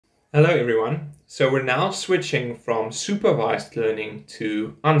Hello everyone. So we're now switching from supervised learning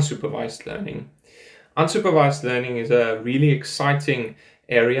to unsupervised learning. Unsupervised learning is a really exciting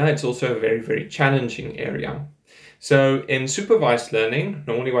area. It's also a very challenging area. So in supervised learning,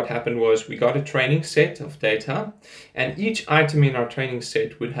 normally what happened was we got a training set of data, and each item in our training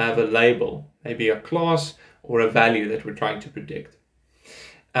set would have a label, maybe a class or a value that we're trying to predict.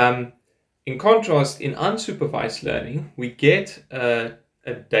 In contrast, in unsupervised learning, we get a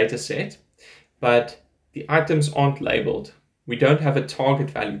data set, but the items aren't labeled. We don't have a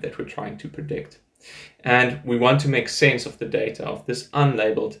target value that we're trying to predict. And we want to make sense of the data of this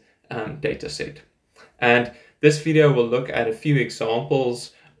unlabeled data set. And this video will look at a few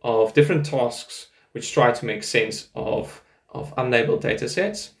examples of different tasks which try to make sense of unlabeled data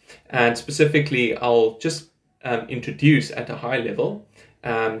sets. And specifically, I'll just introduce at a high level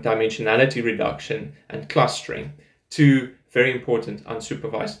dimensionality reduction and clustering, two very important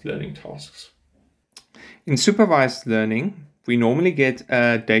unsupervised learning tasks. In supervised learning, we normally get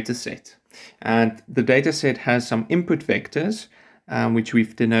a data set, and the data set has some input vectors, which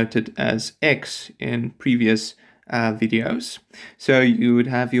we've denoted as X in previous videos. So you would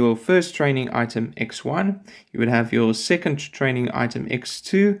have your first training item X1, you would have your second training item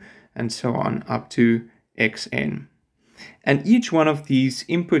X2, and so on up to Xn. And each one of these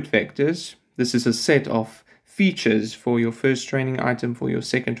input vectors, this is a set of features for your first training item, for your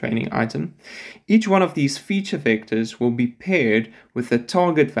second training item. Each one of these feature vectors will be paired with a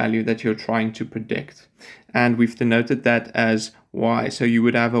target value that you're trying to predict. And we've denoted that as Y. So you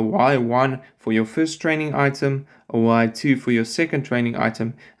would have a Y1 for your first training item, a Y2 for your second training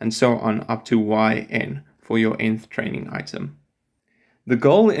item, and so on up to Yn for your nth training item. The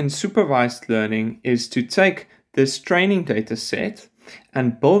goal in supervised learning is to take this training data set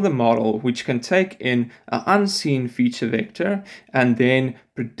and build a model which can take in an unseen feature vector and then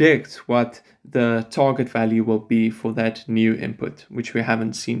predict what the target value will be for that new input, which we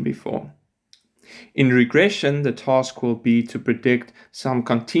haven't seen before. In regression, the task will be to predict some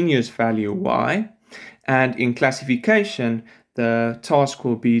continuous value y, and in classification, the task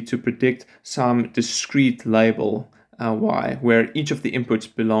will be to predict some discrete label y, where each of the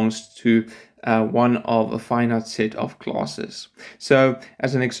inputs belongs to one of a finite set of classes. So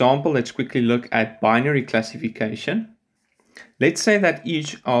as an example, let's quickly look at binary classification. Let's say that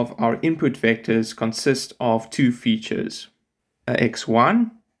each of our input vectors consists of two features, a x1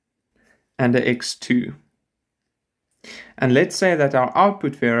 and a x2. And let's say that our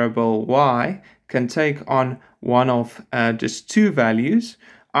output variable y can take on one of just two values.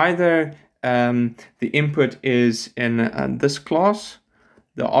 Either the input is in this class,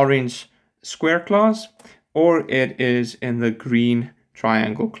 the orange square class, or it is in the green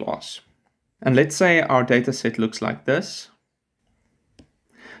triangle class. And let's say our data set looks like this.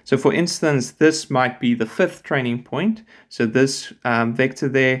 So for instance, this might be the fifth training point. So this vector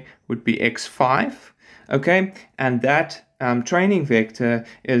there would be x5, okay? And that training vector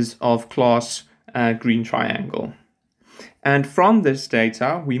is of class green triangle. And from this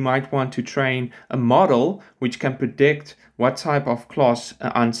data, we might want to train a model which can predict what type of class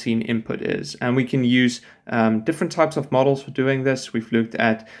unseen input is. And we can use different types of models for doing this. We've looked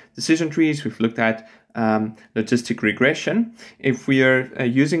at decision trees, we've looked at logistic regression. If we are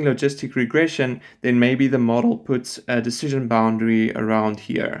using logistic regression, then maybe the model puts a decision boundary around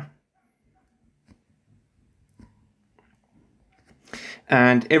here.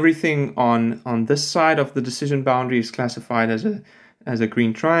 And everything on this side of the decision boundary is classified as a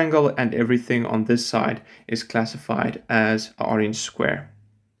green triangle, and everything on this side is classified as an orange square.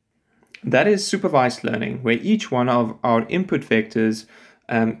 That is supervised learning, where each one of our input vectors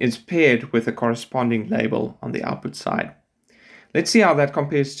is paired with a corresponding label on the output side. Let's see how that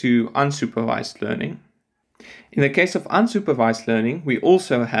compares to unsupervised learning. In the case of unsupervised learning, we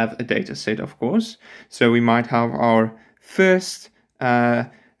also have a data set, of course. So we might have our first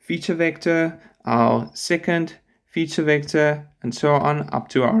feature vector, our second feature vector, and so on up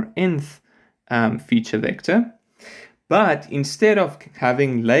to our nth feature vector. But instead of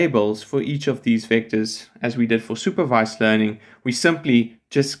having labels for each of these vectors, as we did for supervised learning, we simply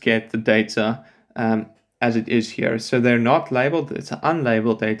just get the data as it is here. So they're not labeled, it's an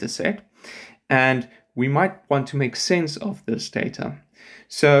unlabeled data set. And we might want to make sense of this data.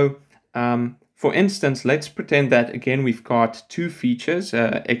 So for instance, let's pretend that again we've got two features,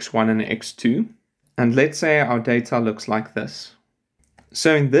 x1 and x2, and let's say our data looks like this.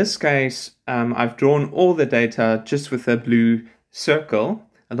 So in this case, I've drawn all the data just with a blue circle,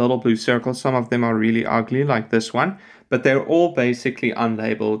 a little blue circle. Some of them are really ugly, like this one, but they're all basically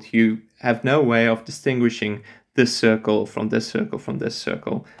unlabeled. You have no way of distinguishing this circle from this circle from this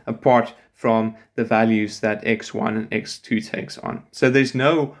circle, apart from the values that x1 and x2 takes on. So there's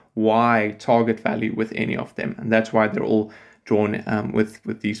no y target value with any of them, and that's why they're all drawn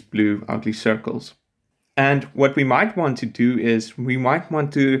with these blue ugly circles. And what we might want to do is we might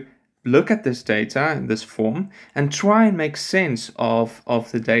want to look at this data in this form and try and make sense of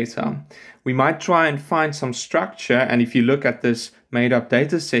the data. We might try and find some structure, and if you look at this made up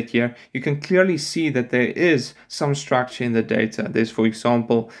data set here, you can clearly see that there is some structure in the data. There's, for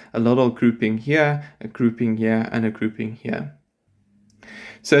example, a little grouping here, a grouping here, and a grouping here.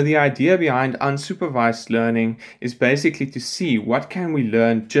 So the idea behind unsupervised learning is basically to see what can we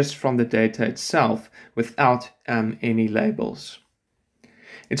learn just from the data itself without any labels.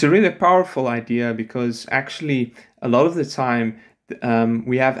 It's a really powerful idea because actually a lot of the time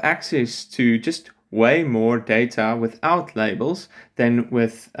we have access to just way more data without labels than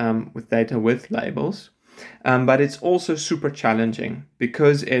with data with labels. But it's also super challenging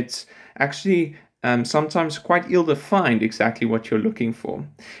because it's actually sometimes quite ill-defined exactly what you're looking for.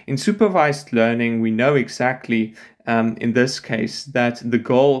 In supervised learning, we know exactly in this case that the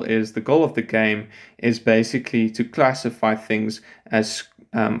goal of the game is basically to classify things as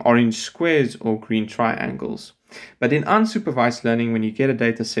orange squares or green triangles. But in unsupervised learning, when you get a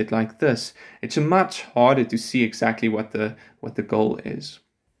data set like this, it's much harder to see exactly what the goal is.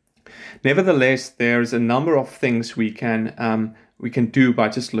 Nevertheless, there's a number of things we can do by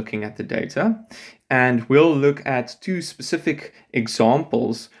just looking at the data, and we'll look at two specific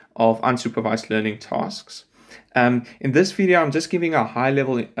examples of unsupervised learning tasks. In this video, I'm just giving a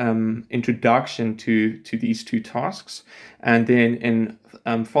high-level introduction to these two tasks, and then in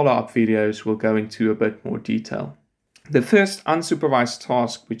follow-up videos, we'll go into a bit more detail. The first unsupervised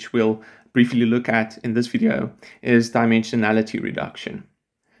task, which we'll briefly look at in this video, is dimensionality reduction.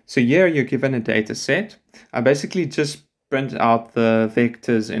 So here you're given a data set. I basically just print out the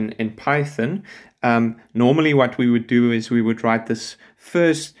vectors in Python. Normally what we would do is we would write this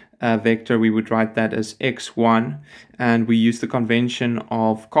first vector, we would write that as x1, and we use the convention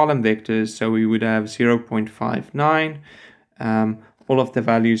of column vectors, so we would have 0.59, all of the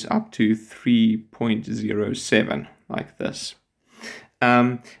values up to 3.07, like this.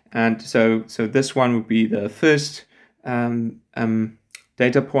 And so this one would be the first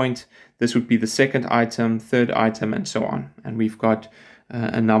data point, this would be the second item, third item, and so on. And we've got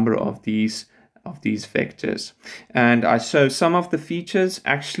a number of these vectors. And I show some of the features.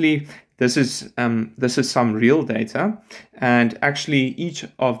 Actually, this is some real data, and actually each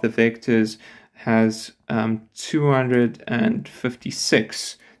of the vectors has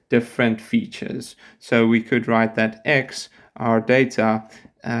 256 different features. So we could write that X, our data,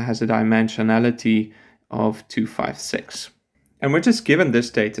 has a dimensionality of 256. And we're just given this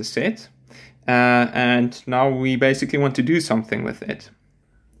data set, and now we basically want to do something with it.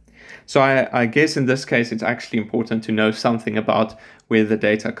 So I guess in this case, it's actually important to know something about where the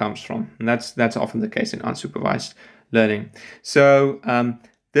data comes from. And that's often the case in unsupervised learning. So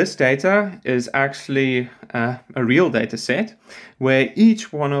this data is actually a real data set where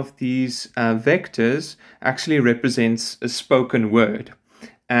each one of these vectors actually represents a spoken word.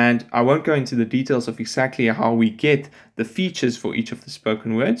 And I won't go into the details of exactly how we get the features for each of the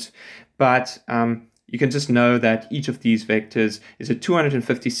spoken words, but you can just know that each of these vectors is a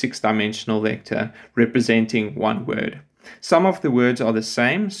 256-dimensional vector representing one word. Some of the words are the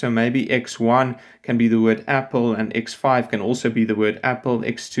same, so maybe x1 can be the word apple, and x5 can also be the word apple,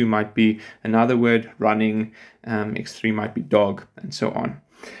 x2 might be another word, running, x3 might be dog, and so on.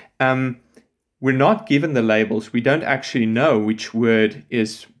 We're not given the labels. We don't actually know which word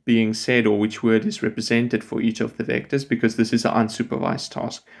is being said or which word is represented for each of the vectors because this is an unsupervised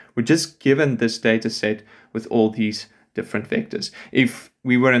task. We're just given this data set with all these different vectors. If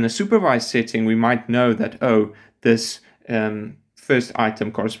we were in a supervised setting, we might know that, oh, this first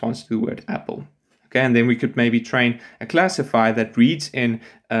item corresponds to the word apple. Okay, and then we could maybe train a classifier that reads in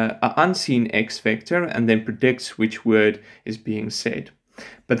an unseen X vector and then predicts which word is being said.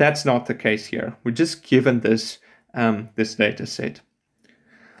 But that's not the case here. We're just given this data set.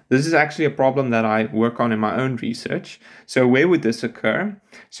 This is actually a problem that I work on in my own research. So where would this occur?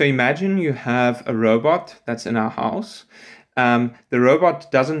 So imagine you have a robot that's in our house. The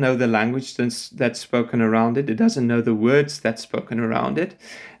robot doesn't know the language that's spoken around it. It doesn't know the words that's spoken around it,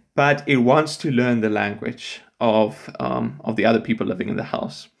 but it wants to learn the language of the other people living in the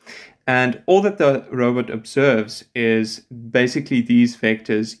house. And all that the robot observes is basically these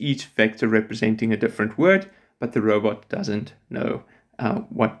vectors, each vector representing a different word, but the robot doesn't know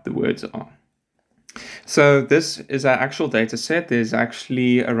what the words are. So this is our actual data set. There's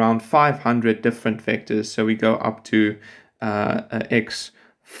actually around 500 different vectors. So we go up to x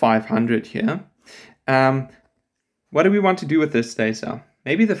 500 here. What do we want to do with this data?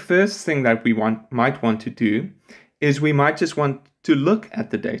 Maybe the first thing that we might want to do is we might just want to look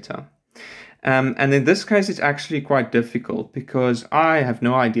at the data. And in this case, it's actually quite difficult because I have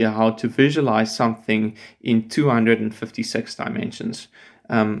no idea how to visualize something in 256 dimensions.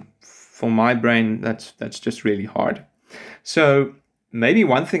 For my brain, that's just really hard. So maybe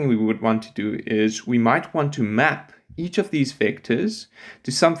one thing we would want to do is we might want to map each of these vectors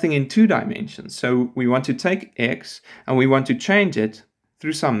to something in 2 dimensions. So we want to take x and we want to change it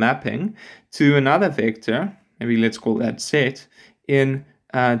through some mapping to another vector, maybe let's call that z, in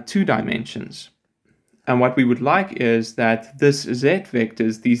 2 dimensions. And what we would like is that these z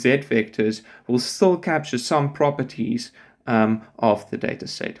vectors will still capture some properties of the data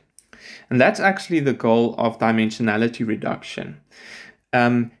set. And that's actually the goal of dimensionality reduction.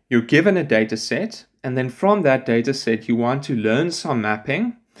 You're given a data set, and then from that data set, you want to learn some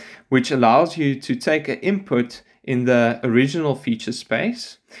mapping, which allows you to take an input in the original feature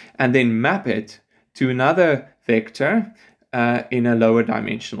space and then map it to another vector in a lower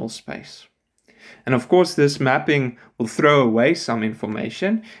dimensional space. And of course, this mapping will throw away some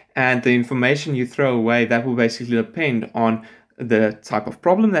information, and the information you throw away, that will basically depend on the type of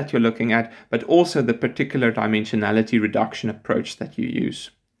problem that you're looking at, but also the particular dimensionality reduction approach that you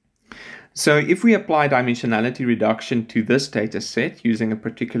use. So if we apply dimensionality reduction to this data set using a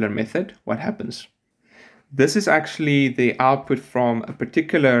particular method, what happens? This is actually the output from a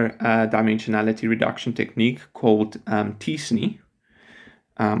particular dimensionality reduction technique called t-SNE.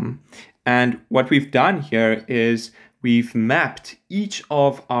 And what we've done here is we've mapped each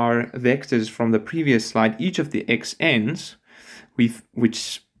of our vectors from the previous slide, each of the xn's,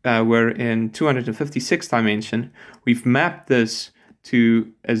 which were in 256 dimension, we've mapped this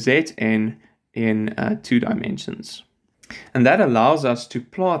to a zn in 2 dimensions. And that allows us to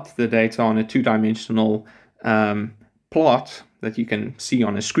plot the data on a 2-dimensional plot that you can see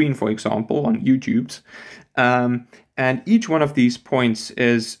on a screen, for example, on YouTube's. And each one of these points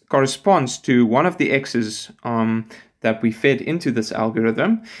corresponds to one of the x's that we fed into this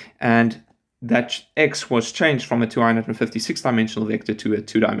algorithm, and that x was changed from a 256-dimensional vector to a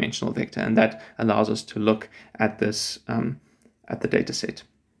 2-dimensional vector, and that allows us to look at this at the data set.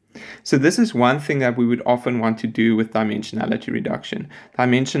 So this is one thing that we would often want to do with dimensionality reduction.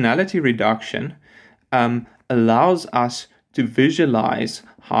 Dimensionality reduction allows us to visualize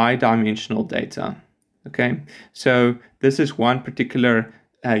high-dimensional data. Okay, so this is one particular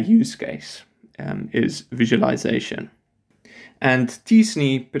use case, is visualization. And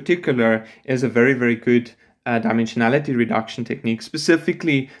t-SNE in particular is a very, very good dimensionality reduction technique,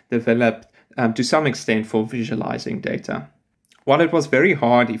 specifically developed to some extent for visualizing data. While it was very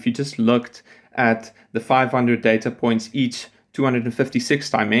hard, if you just looked at the 500 data points, each 256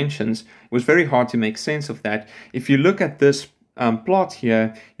 dimensions, it was very hard to make sense of that. If you look at this plot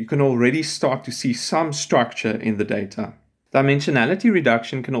here, you can already start to see some structure in the data. Dimensionality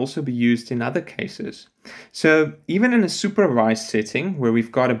reduction can also be used in other cases. So even in a supervised setting where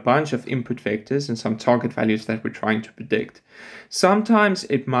we've got a bunch of input vectors and some target values that we're trying to predict, sometimes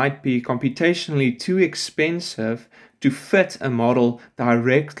it might be computationally too expensive to fit a model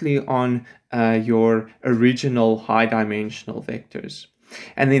directly on your original high-dimensional vectors.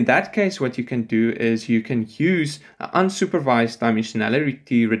 And in that case, what you can do is you can use an unsupervised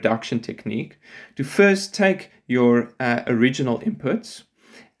dimensionality reduction technique to first take your original inputs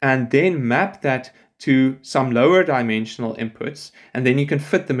and then map that to some lower dimensional inputs, and then you can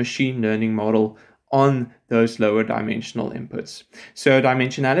fit the machine learning model on those lower dimensional inputs. So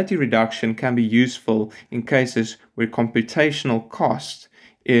dimensionality reduction can be useful in cases where computational cost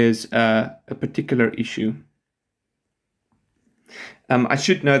is a particular issue. I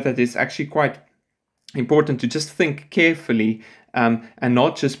should note that it's actually quite important to just think carefully and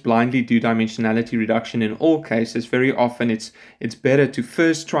not just blindly do dimensionality reduction in all cases. Very often it's better to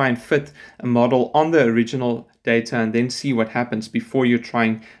first try and fit a model on the original data and then see what happens before you're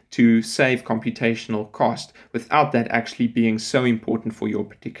trying to save computational cost without that actually being so important for your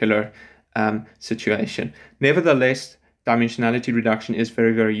particular situation. Nevertheless, dimensionality reduction is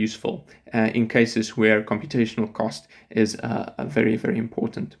very, very useful in cases where computational cost is very, very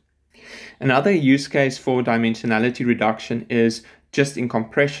important. Another use case for dimensionality reduction is just in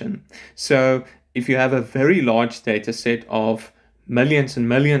compression. So if you have a very large data set of millions and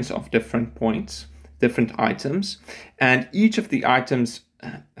millions of different points, different items, and each of the items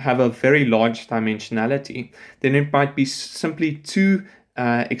have a very large dimensionality, then it might be simply too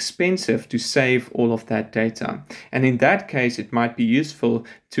expensive to save all of that data. And in that case, it might be useful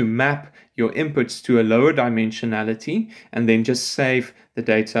to map your inputs to a lower dimensionality and then just save the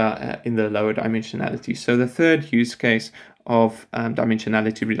data in the lower dimensionality. So the third use case of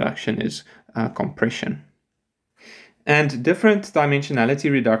dimensionality reduction is compression. And different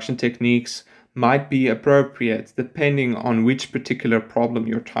dimensionality reduction techniques might be appropriate depending on which particular problem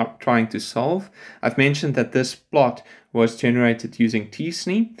you're trying to solve. I've mentioned that this plot was generated using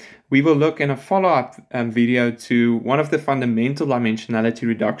t-SNE. We will look in a follow-up video to one of the fundamental dimensionality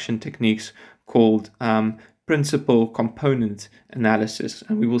reduction techniques called principal component analysis,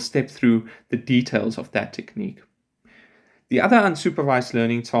 and we will step through the details of that technique. The other unsupervised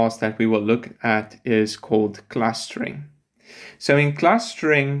learning task that we will look at is called clustering. So in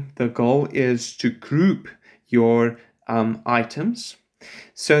clustering, the goal is to group your items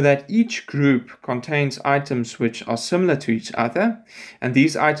so that each group contains items which are similar to each other, and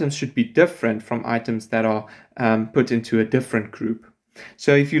these items should be different from items that are put into a different group.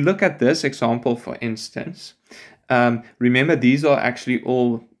 So if you look at this example, for instance, remember these are actually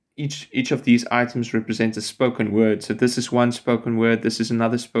all each of these items represents a spoken word. So this is one spoken word, this is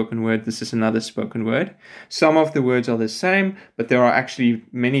another spoken word, this is another spoken word. Some of the words are the same, but there are actually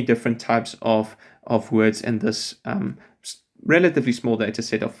many different types of words in this relatively small data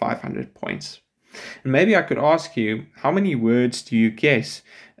set of 500 points. And maybe I could ask you, how many words do you guess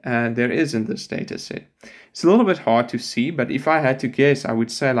there is in this data set? It's a little bit hard to see, but if I had to guess, I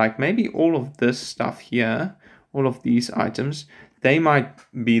would say like maybe all of this stuff here, all of these items, they might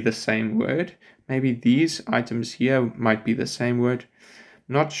be the same word. Maybe these items here might be the same word.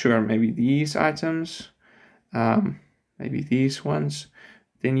 Not sure. Maybe these items, maybe these ones.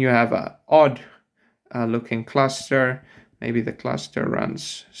 Then you have an odd looking cluster. Maybe the cluster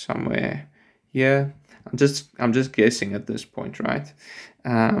runs somewhere here. I'm just guessing at this point, right?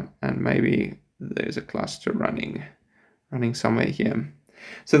 And maybe there's a cluster running somewhere here.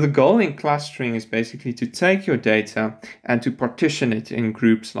 So the goal in clustering is basically to take your data and to partition it in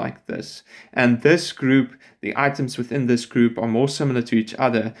groups like this. And this group, the items within this group are more similar to each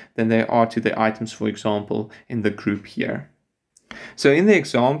other than they are to the items, for example, in the group here. So in the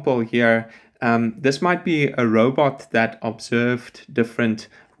example here, this might be a robot that observed different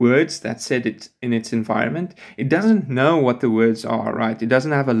words that said it in its environment. It doesn't know what the words are, right? It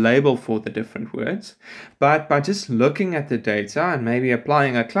doesn't have a label for the different words. But by just looking at the data and maybe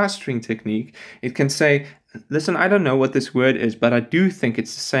applying a clustering technique, it can say, listen, I don't know what this word is, but I do think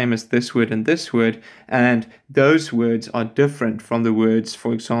it's the same as this word and this word. And those words are different from the words,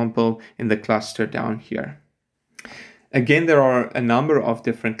 for example, in the cluster down here. Again, there are a number of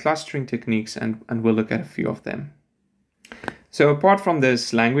different clustering techniques, and we'll look at a few of them. So apart from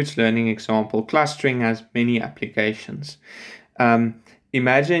this language learning example, clustering has many applications.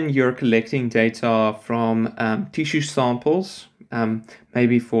 Imagine you're collecting data from tissue samples,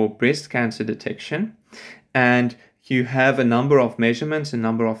 maybe for breast cancer detection, and you have a number of measurements, a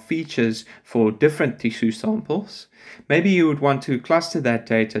number of features for different tissue samples. Maybe you would want to cluster that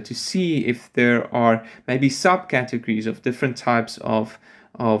data to see if there are maybe subcategories of different types of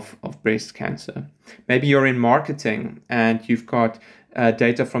breast cancer. Maybe you're in marketing and you've got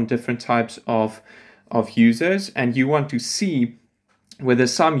data from different types of users, and you want to see whether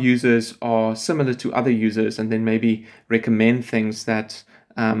some users are similar to other users, and then maybe recommend things that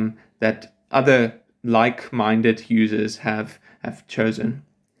that other like-minded users have chosen.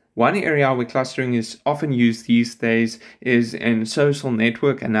 One area where clustering is often used these days is in social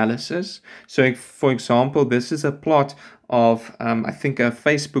network analysis. So for example, this is a plot of, I think, a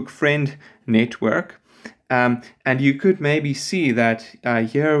Facebook friend network. And you could maybe see that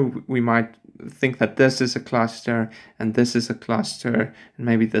here we might think that this is a cluster, and this is a cluster, and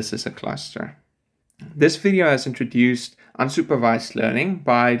maybe this is a cluster. This video has introduced unsupervised learning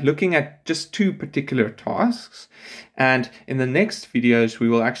by looking at just two particular tasks. And in the next videos, we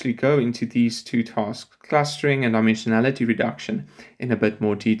will actually go into these two tasks, clustering and dimensionality reduction, in a bit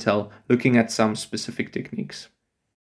more detail, looking at some specific techniques.